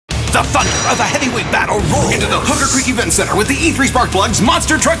thunder of a heavyweight battle roll into the Hooker Creek Event Center with the E3 Spark Plugs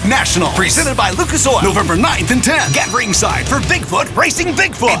Monster Truck National, presented by Lucas Oil, November 9th and 10th. Get ringside for Bigfoot racing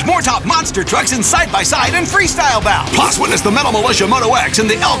Bigfoot and more top monster trucks in side-by-side and freestyle bout. Plus, witness the Metal Militia Moto X and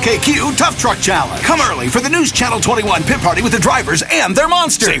the LKQ Tough Truck Challenge. Come early for the News Channel 21 pit party with the drivers and their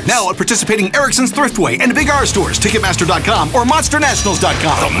monsters. Save now at participating Erickson's Thriftway and Big R stores, Ticketmaster.com or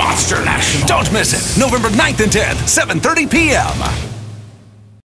MonsterNationals.com. The Monster National. Don't miss it. November 9th and 10th, 7:30 p.m.